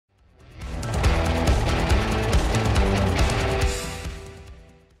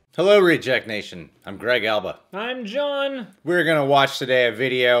Hello, Reject Nation. I'm Greg Alba. I'm John. We're gonna watch today a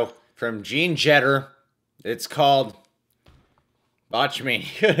video from Gene Jetter. It's called... Watch me.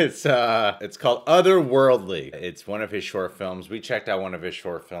 It's called Otherworldly. It's one of his short films. We checked out one of his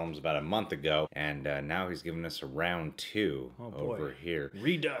short films about a month ago, and now he's giving us a round two over here.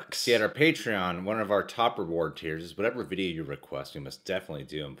 Redux. See, at our Patreon, one of our top reward tiers is whatever video you request, we must definitely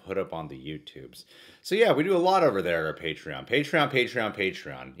do and put up on the YouTubes. So yeah, we do a lot over there at our Patreon.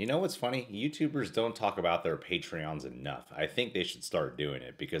 Patreon. You know what's funny? YouTubers don't talk about their Patreons enough. I think they should start doing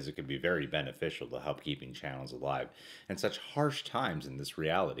it because it could be very beneficial to help keeping channels alive in such harsh times in this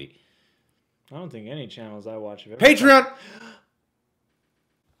reality. I don't think any channels I watch have ever... Patreon!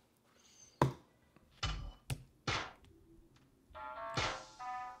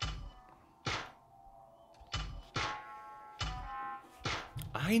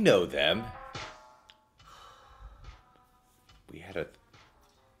 I know them. We had a...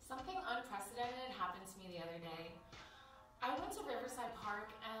 Something unprecedented happened to me the other day. I went to Riverside Park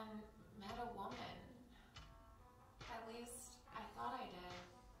and met a woman. At least, I thought I did.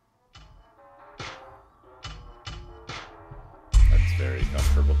 That's very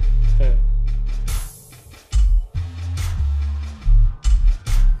comfortable.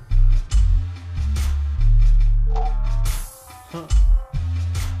 Huh.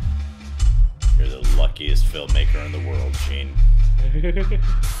 You're the luckiest filmmaker in the world, Gene.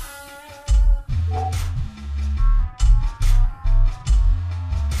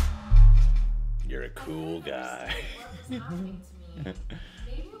 You're a cool guy. What was happening to me?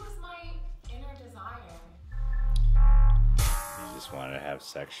 Maybe it was my inner desire. You just want to have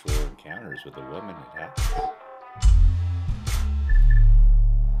sexual encounters with a woman. It happens.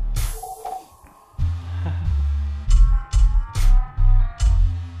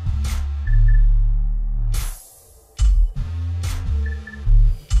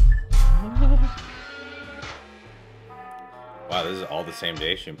 Wow, this is all the same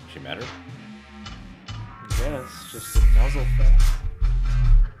day she met her? Yes, just a nuzzle fest.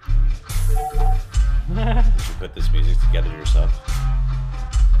 Did you put this music together yourself?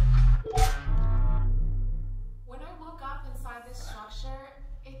 When I woke up inside this structure,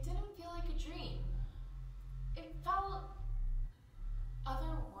 it didn't feel like a dream. It felt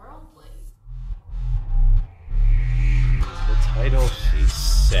otherworldly. The title. She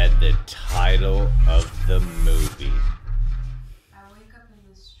said the title of the movie. I wake up in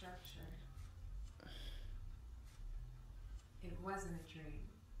this structure. It wasn't a dream.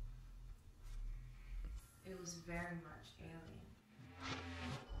 It was very much alien.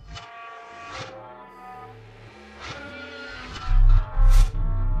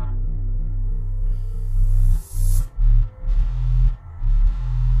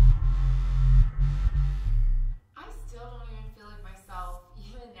 I still don't even feel like myself,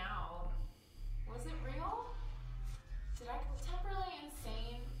 even now. Was it real? Did I go temporarily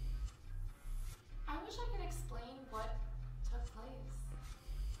insane? I wish I could explain what took place.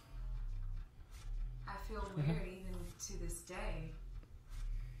 I feel weird even to this day.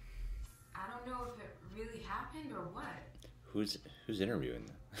 I don't know if it really happened or what. Who's interviewing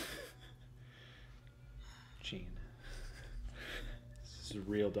them? Gene. This is a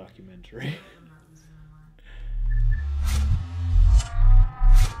real documentary. I'm not losing my mind.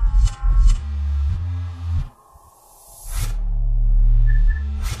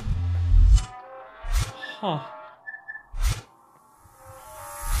 Huh.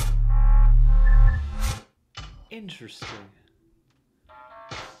 Interesting.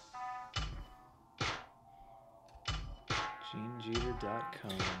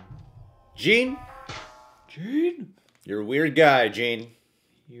 GeneJeter.com. Gene? Gene? You're a weird guy, Gene.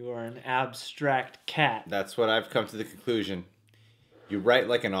 You are an abstract cat. That's what I've come to the conclusion. You write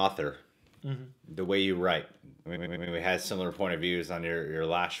like an author. Mm-hmm. The way you write. We had similar point of views on your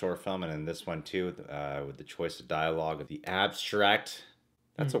last short film and in this one too, with the choice of dialogue. The abstract,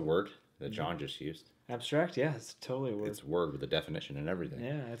 that's a word that John just used. Abstract? Yeah, it's totally a word. It's a word with a definition and everything.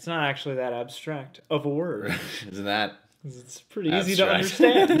 Yeah, it's not actually that abstract of a word. Isn't that? It's pretty easy to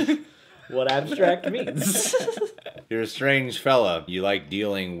understand what abstract means. You're a strange fella. You like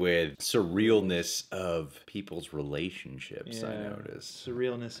dealing with surrealness of people's relationships, I notice.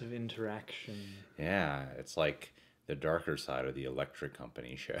 Surrealness of interaction. Yeah, it's like the darker side of the Electric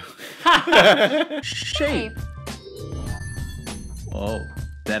Company show. Shape. Oh,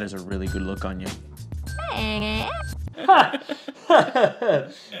 that is a really good look on you.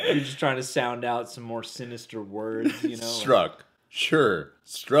 You're just trying to sound out some more sinister words, you know? Struck. Sure.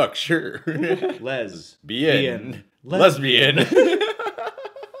 Structure. Les. Lesbian.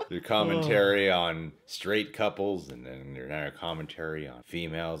 Your commentary on straight couples, and then your commentary on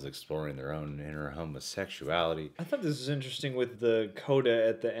females exploring their own inner homosexuality. I thought this was interesting with the coda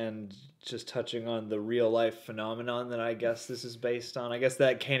at the end, just touching on the real life phenomenon that I guess this is based on. I guess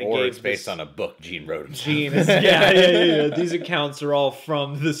that kind of Or gave it's based on a book Gene wrote himself. Gene is, yeah. These accounts are all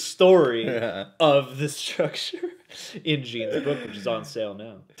from the story of the structure in Gene's book, which is on sale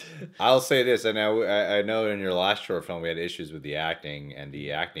now. I'll say this, I know in your last short film we had issues with the acting, and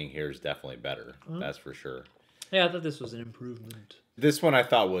the acting here is definitely better. That's for sure. Yeah, I thought this was an improvement. This one I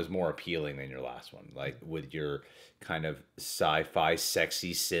thought was more appealing than your last one, like with your kind of sci-fi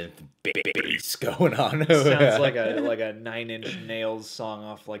sexy synth bass going on. Sounds like a Nine Inch Nails song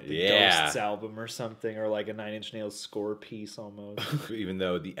off like the Ghosts album or something, or like a Nine Inch Nails score piece almost. Even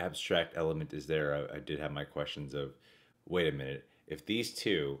though the abstract element is there, I did have my questions of, wait a minute, if these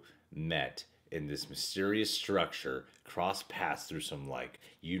two met in this mysterious structure, cross paths through some like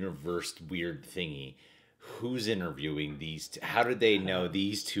universe weird thingy, who's interviewing these two? How did they know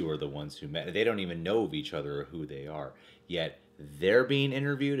these two are the ones who met? They don't even know of each other or who they are. Yet they're being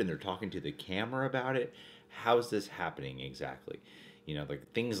interviewed and they're talking to the camera about it. How's this happening exactly? You know,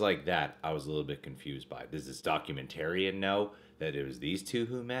 like things like that I was a little bit confused by. Does this documentarian know that it was these two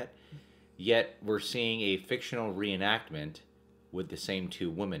who met? Yet we're seeing a fictional reenactment with the same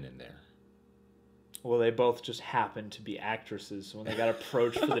two women in there. Well, they both just happened to be actresses. So when they got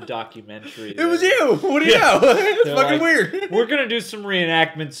approached for the documentary, It was you! What do you know? It's they're fucking like, weird. We're going to do some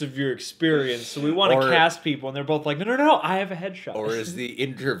reenactments of your experience. So we want to cast people. And they're both like, no, I have a headshot. Or is the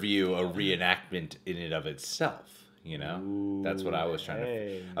interview a reenactment in and of itself? You know? Ooh, that's what I was trying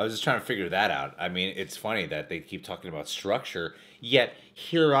to... I was just trying to figure that out. I mean, it's funny that they keep talking about structure, yet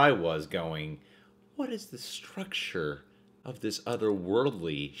here I was going, what is the structure of this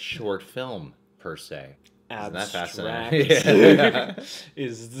otherworldly short film? Per se. Abstract yeah.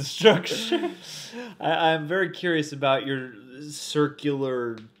 is the structure. I'm very curious about your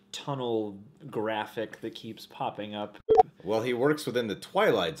circular tunnel graphic that keeps popping up. Well, he works within the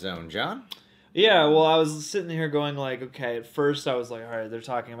Twilight Zone, John. Yeah, well, I was sitting here going like, okay, at first I was like, all right, they're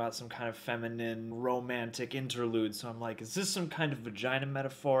talking about some kind of feminine romantic interlude. So I'm like, is this some kind of vagina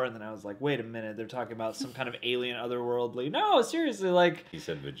metaphor? And then I was like, wait a minute, they're talking about some kind of alien otherworldly. No, seriously, like... He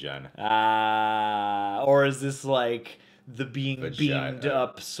said vagina. Or is this like the being vagina. Beamed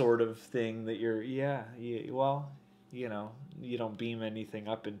up sort of thing that you're... Yeah, well, you know, you don't beam anything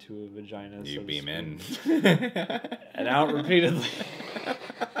up into a vagina. You so beam in. And out repeatedly.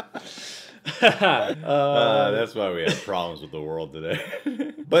 That's why we have problems with the world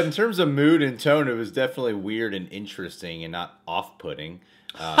today. But in terms of mood and tone, it was definitely weird and interesting and not off-putting.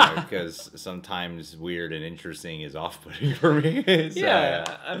 Because sometimes weird and interesting is off-putting for me. Yeah,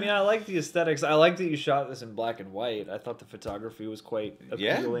 I mean, I like the aesthetics. I like that you shot this in black and white. I thought the photography was quite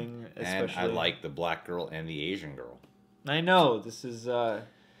appealing. Yeah, especially. and I like the black girl and the Asian girl. I know, this is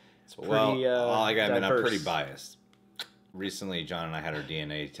it's pretty I'm pretty biased. Recently, John and I had our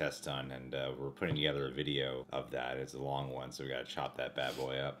DNA test done, and we're putting together a video of that. It's a long one, so we got to chop that bad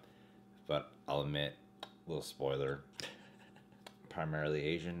boy up. But I'll admit, a little spoiler, primarily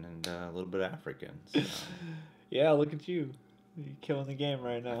Asian and a little bit African. So. Yeah, look at you. You're killing the game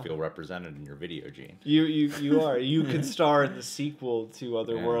right now. I feel represented in your video, Gene. You are. You could star in the sequel to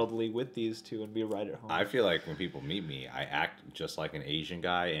Otherworldly with these two and be right at home. I feel like when people meet me, I act just like an Asian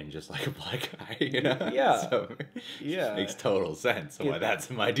guy and just like a black guy, you know? Yeah. So yeah. It makes total sense why that's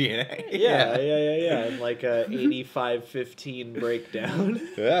in my DNA. Yeah. And like a 85-15 breakdown.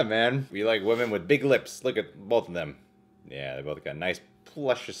 Yeah, man. We like women with big lips. Look at both of them. Yeah, they both got nice,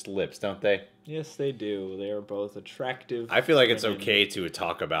 luscious lips, don't they? Yes, they do. They are both attractive. I feel like it's okay to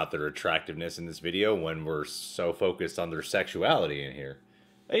talk about their attractiveness in this video when we're so focused on their sexuality in here.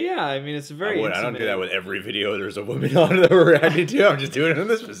 Yeah, I mean, it's a very I don't do that with every video there's a woman on that we're reacting to. I'm just doing it in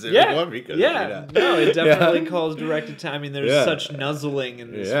this specific one because... Yeah, no, it definitely calls direct attention. I mean, there's such nuzzling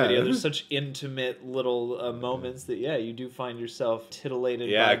in this video. There's such intimate little moments that, you do find yourself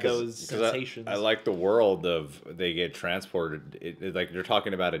titillated by those sensations. I like the world of they get transported. Like, they're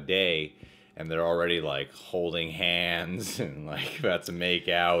talking about a day... And they're already, like, holding hands and, like, about to make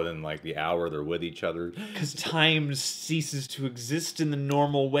out. And, like, the hour they're with each other. Because time ceases to exist in the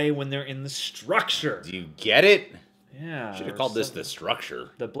normal way when they're in the structure. Do you get it? Yeah. Should have called this the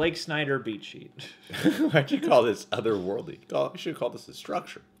structure. The Blake Snyder beat sheet. Why'd you call this otherworldly? You should have called this the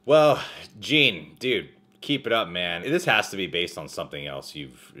structure. Well, Gene, dude, Keep it up, man. This has to be based on something else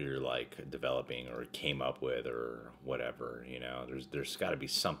you're like developing or came up with or whatever. You know, there's got to be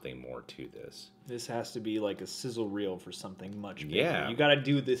something more to this. This has to be like a sizzle reel for something much bigger. Yeah. You got to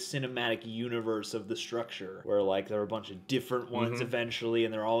do the cinematic universe of the structure where like there are a bunch of different ones eventually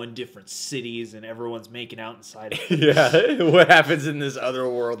and they're all in different cities and everyone's making out inside of it. Yeah. What happens in this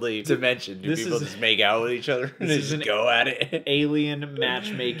otherworldly dimension? Do people just make out with each other and they just go at it? Alien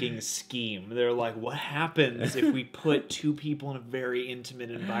matchmaking scheme. They're like, what happens if we put two people in a very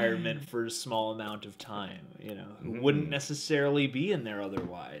intimate environment for a small amount of time? You know, who wouldn't necessarily be in there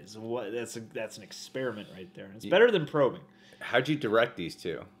otherwise. What that's an experiment right there. It's better than probing. How'd you direct these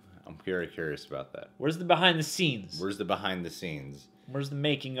two? I'm very curious about that. Where's the behind the scenes? Where's the behind the scenes? Where's the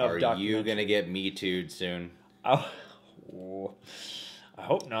making of? Are you gonna get Me Too'd soon? Oh, I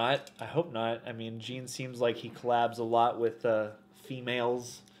hope not. I hope not. I mean, Gene seems like he collabs a lot with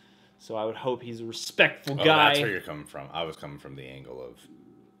females, so I would hope he's a respectful guy. That's where you're coming from. I was coming from the angle of,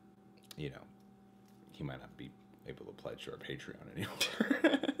 you know, he might not be able to pledge to our Patreon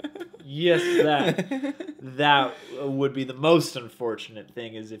anymore. Yes, that would be the most unfortunate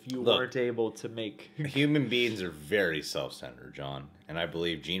thing is if you weren't able to make... Human beings are very self-centered, John. And I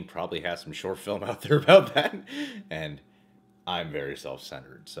believe Gene probably has some short film out there about that. And I'm very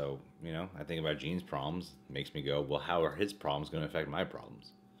self-centered. So, you know, I think about Gene's problems. It makes me go, well, how are his problems going to affect my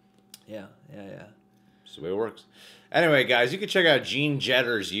problems? Yeah. That's the way it works. Anyway, guys, you can check out Gene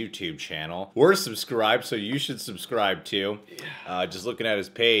Jetter's YouTube channel. We're subscribed, so you should subscribe too. Just looking at his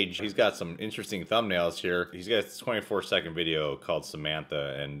page, he's got some interesting thumbnails here. He's got a 24-second video called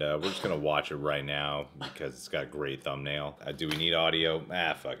Samantha, and we're just going to watch it right now because it's got a great thumbnail. Do we need audio?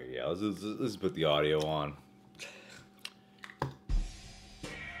 Fuck it, yeah. Let's put the audio on.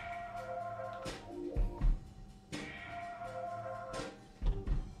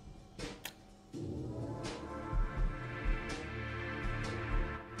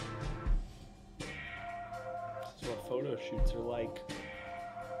 Photo shoots are like.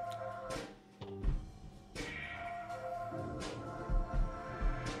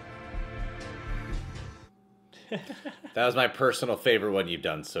 That was my personal favorite one you've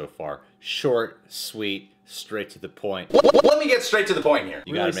done so far. Short, sweet, straight to the point. Let me get straight to the point here.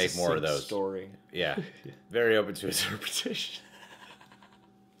 You Really gotta make more of those. Story. Yeah. Very open to interpretation.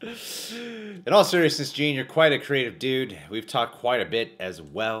 In all seriousness, Gene, you're quite a creative dude. We've talked quite a bit as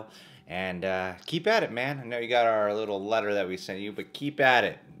well. And keep at it, man. I know you got our little letter that we sent you, but keep at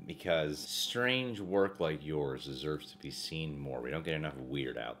it. Because strange work like yours deserves to be seen more. We don't get enough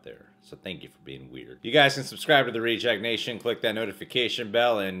weird out there. So thank you for being weird. You guys can subscribe to the Reject Nation. Click that notification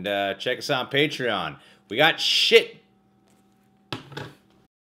bell and check us out on Patreon. We got shit